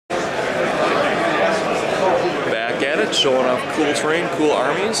showing off cool terrain, cool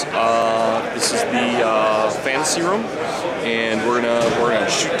armies. This is the fantasy room, and we're gonna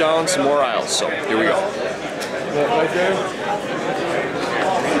shoot down some more aisles. So here we go. Right there.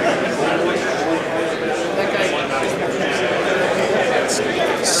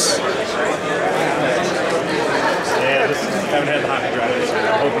 Yeah, just haven't had the hot and dry, so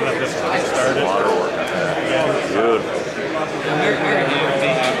I'm hoping that this one started. Water work. Good.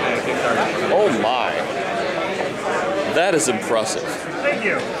 Oh my. That is impressive. Thank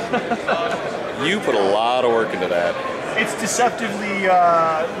you. You put a lot of work into that. It's deceptively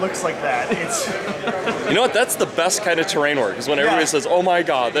looks like that. It's. You know what? That's the best kind of terrain work. Is when everybody says, "Oh my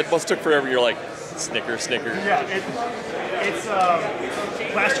God, that must took forever." You're like, "Snicker, snicker." Yeah, it's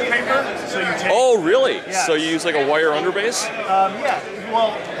plaster paper. So you take. Oh really? Yeah. So you use like a wire underbase? Yeah.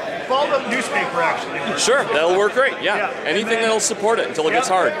 Well, fold up newspaper actually. Sure, that'll work great. Yeah. Yeah. Anything that'll support it until it gets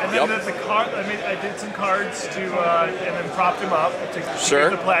hard. And then the card. I did some cards to and then propped them up to Sure.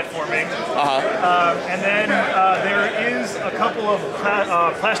 do the platforming. And then there is a couple of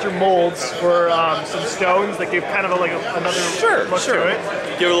plaster molds for some stones that give kind of another look to it.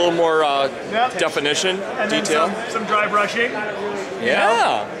 Give it a little more definition, and detail. Then some dry brushing.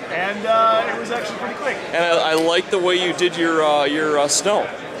 Yeah. And it was actually pretty quick. And I like the way you did your snow.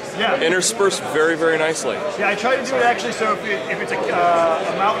 Yeah. Interspersed very, very nicely. Yeah, I try to do it actually so if it's a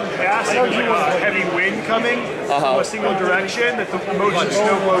mountain pass and there's like a heavy wind coming from a single direction, that the motion of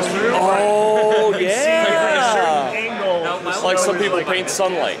snow blows through. Oh, you see like a certain angle. Like some people paint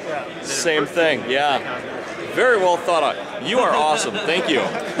sunlight. Same thing, yeah. Very well thought out. You are awesome. Thank you.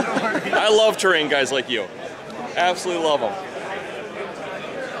 I love terrain guys like you. Absolutely love them.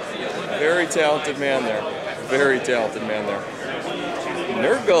 Very talented man there. Very talented man there.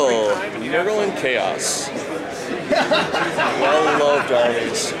 Nurgle and Chaos. Well-loved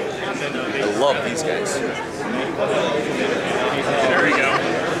armies. I love these guys. There we go.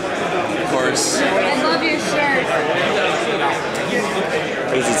 Of course. I love your shirt.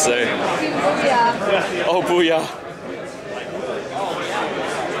 What does it say? Booyah. Oh, booyah.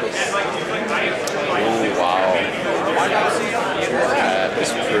 Oh, wow. That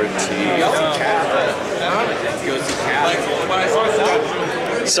is pretty.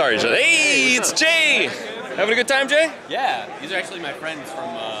 Sorry, Jay. Hey, it's Jay! Having a good time, Jay? Yeah, these are actually my friends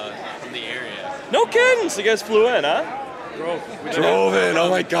from the area. No kidding! So you guys flew in, huh? Drove in, oh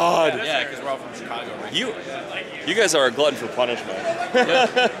my God. Yeah, because we're all from Chicago, right? You guys are a glutton for punishment.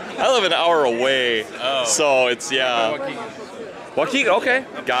 I live an hour away, so it's, yeah. Waukegan, okay.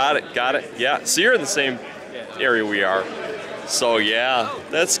 Got it, yeah. So you're in the same area we are. So yeah,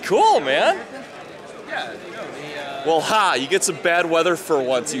 that's cool, man. Yeah, Well, you get some bad weather for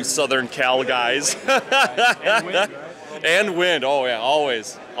once, you Southern Cal guys. And wind, right? And wind, oh yeah,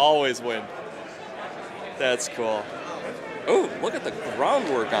 always wind. That's cool. Oh, look at the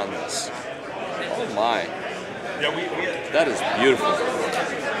groundwork on this. Oh my. Yeah, That is beautiful.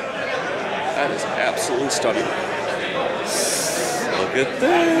 That is absolutely stunning. Look at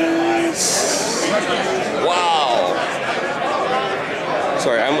this. Wow.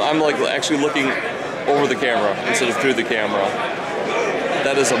 Sorry, I'm like actually looking over the camera instead of through the camera.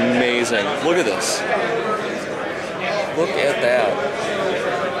 That is amazing. Look at this. Look at that.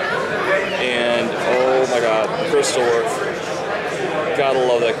 And oh my God, crystal work. Gotta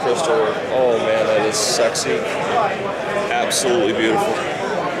love that crystal work. Oh man, that is sexy. Absolutely beautiful.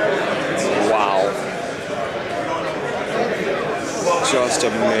 Wow. Just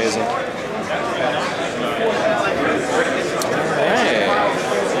amazing. Hey,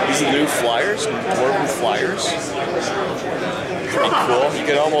 these are the new flyers, dwarven flyers. Pretty cool. You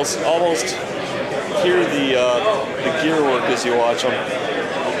can almost hear the gear work as you watch them.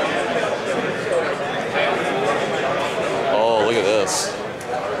 Oh, look at this.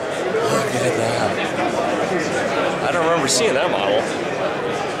 Look at that. I don't remember seeing that model.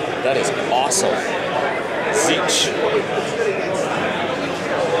 That is awesome. Zeech.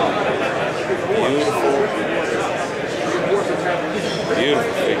 Beautiful.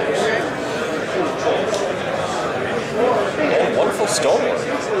 Beautiful figures. And wonderful stonework.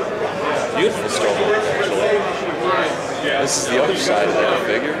 Beautiful stonework, actually. This is the other side of that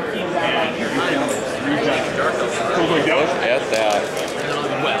figure. Look at that.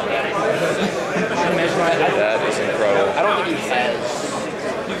 That is incredible. I don't think he has.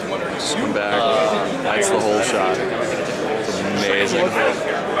 Zoom back. That's the whole shot. It's amazing.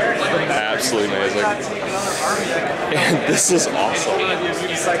 Absolutely amazing. And this is awesome.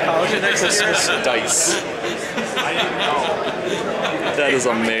 Christmas dice. That is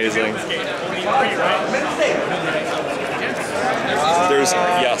amazing. There's,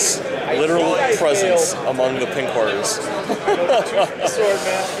 yes, literal presence among the pink horrors.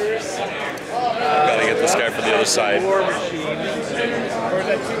 Swordmasters. Gotta get this guy from the other side. War Machine. Or is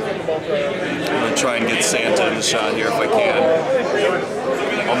that two from the both? I'm gonna try and get Santa in the shot here if I can.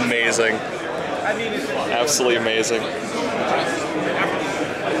 Amazing. Absolutely amazing.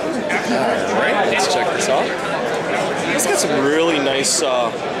 Alright, let's check this out. It's got some really nice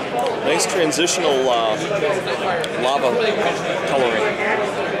nice transitional lava coloring.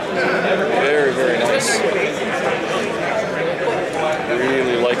 Very, very nice.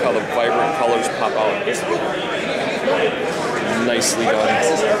 Really like how the vibrant colors pop out. Nicely done.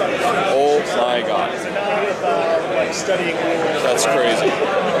 Oh my god. That's crazy.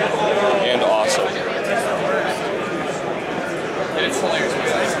 And awesome.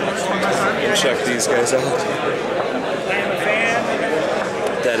 And check these guys out.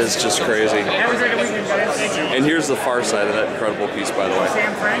 That is just crazy. And here's the far side of that incredible piece, by the way.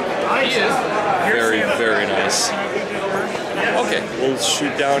 Very, very nice. Okay, we'll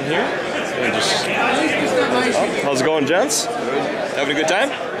shoot down here. And just... How's it going, gents? Having a good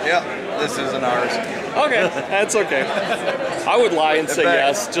time? Yeah, this isn't ours. Okay, that's okay. I would lie and say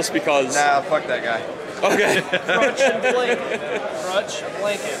yes, just because... Nah, fuck that guy. Okay. Crutch and blanket. Crutch,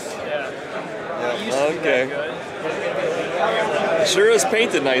 blanket. Yeah. Okay. Sure is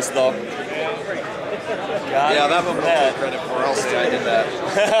painted nice, though. Yeah, that one will get credit for. I'll say I did that.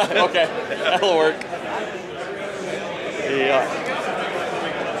 Okay, that'll work. Yeah.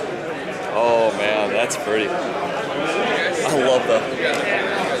 Oh man, that's pretty. I love the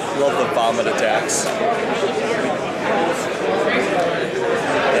vomit attacks.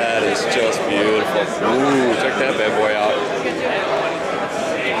 That is just beautiful. Ooh, check that bad boy out.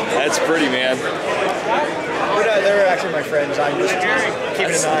 That's pretty, man. They're actually my friends. I'm just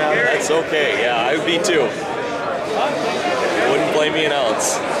keeping an eye on them. That's okay. Yeah, I would be too. Wouldn't blame me an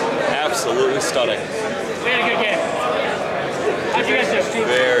ounce. Absolutely stunning. We had a good game. How'd you guys do?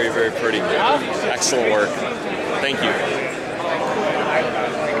 Very, very pretty. Excellent work. Thank you.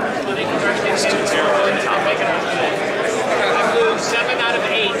 7 out of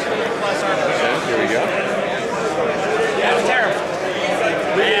 8 plus our. Here we go. Yeah, it's terrible.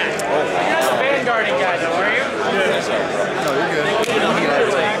 Man. You're not the vanguarding guy, though, are you? No, you're good.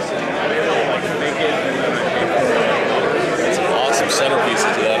 Some awesome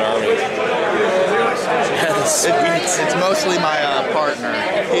centerpieces to that army. That is sweet. It's mostly my partner.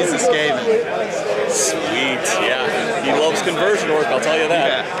 He's a Skaven. Sweet, yeah. He loves conversion work, I'll tell you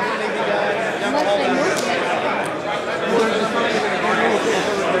that. Yeah.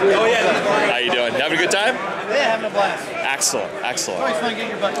 Oh yeah. How you doing? Having a good time? Yeah, having a blast. Excellent, excellent. Always fun getting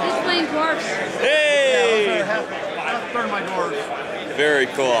your butt kicked. Just playing dwarfs. Hey! Burn my doors. Very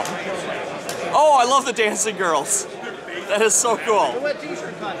cool. Oh, I love the dancing girls. That is so cool. Wet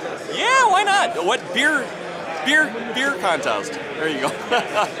t-shirt contest. Yeah, why not? What beer contest? There you go.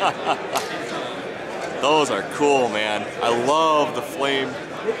 Those are cool, man. I love the flame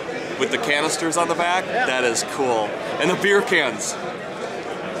with the canisters on the back. That is cool. And the beer cans.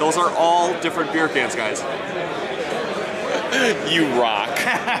 Those are all different beer cans, guys. You rock.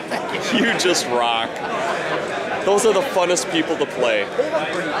 You just rock. Those are the funnest people to play.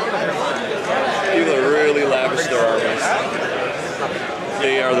 People that really lavish their armies.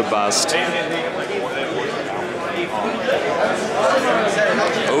 They are the best.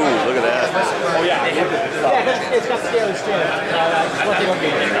 Oh, look at that. Oh, yeah. Yeah, it's got scaly skin.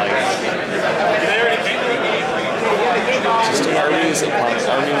 Just armies upon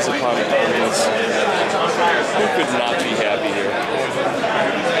armies upon armies. Who could not be happy here?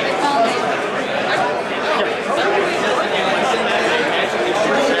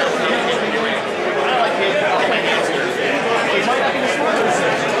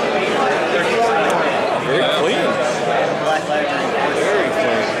 Very clean. Very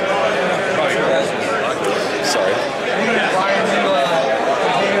clean. Sorry.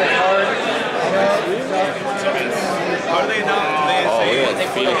 Oh, look at that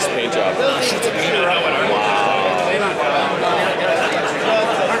Phoenix paint job. Wow.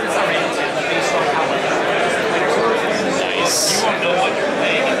 Nice.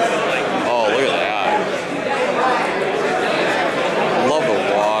 Oh, look at that. Love the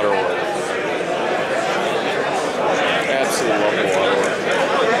waterwork. Absolutely love the waterwork.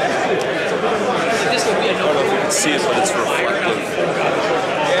 I don't know if you can see it, but it's reflective.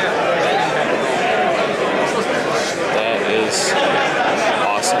 That is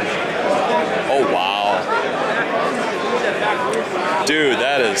awesome. Oh, wow. Dude,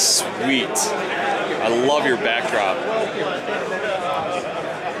 that is sweet. I love your backdrop.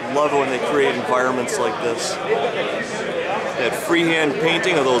 Love it when they create environments like this. That freehand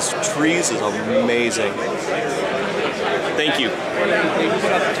painting of those trees is amazing. Thank you.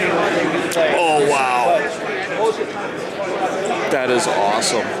 Oh, wow. That is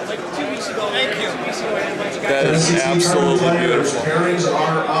awesome. That is absolutely beautiful.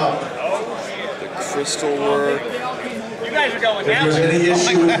 The crystal work. You guys are going If there's any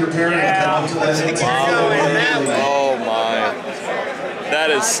issue with your parent, come to that. Oh my. That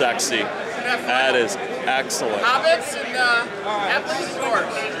is sexy. That is excellent. Hobbits and apples and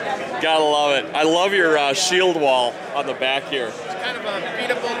dwarves. Gotta love it. I love your shield wall on the back here. It's kind of a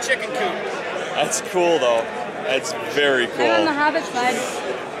beatable chicken coop. That's cool though. That's very cool. I'm on the Hobbit side.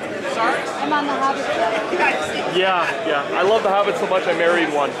 Sorry? I'm on the Hobbit side. Yeah. I love the Hobbit so much I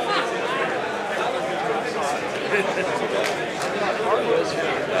married one.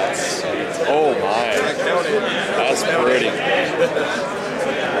 That's sweet. Oh my. That's pretty.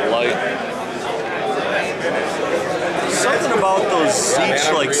 Light. Something about those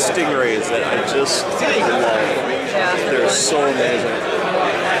Zeech-like stingrays that I just love. They're so amazing.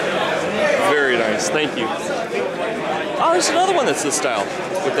 Very nice. Thank you. Oh, there's another one that's this style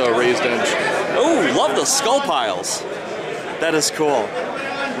with the raised edge. Oh, love the skull piles. That is cool.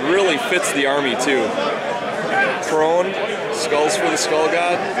 Really fits the army too. Prone, skulls for the skull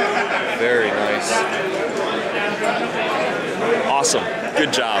god. Very nice. Awesome.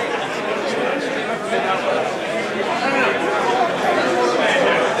 Good job.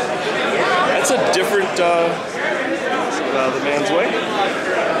 That's a different the man's way.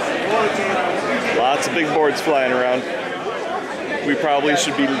 Lots of big boards flying around. We probably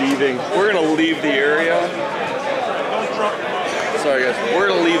should be leaving. We're gonna leave the area. Sorry guys, we're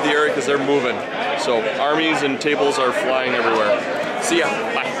gonna leave the area because they're moving. So armies and tables are flying everywhere. See ya,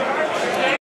 bye.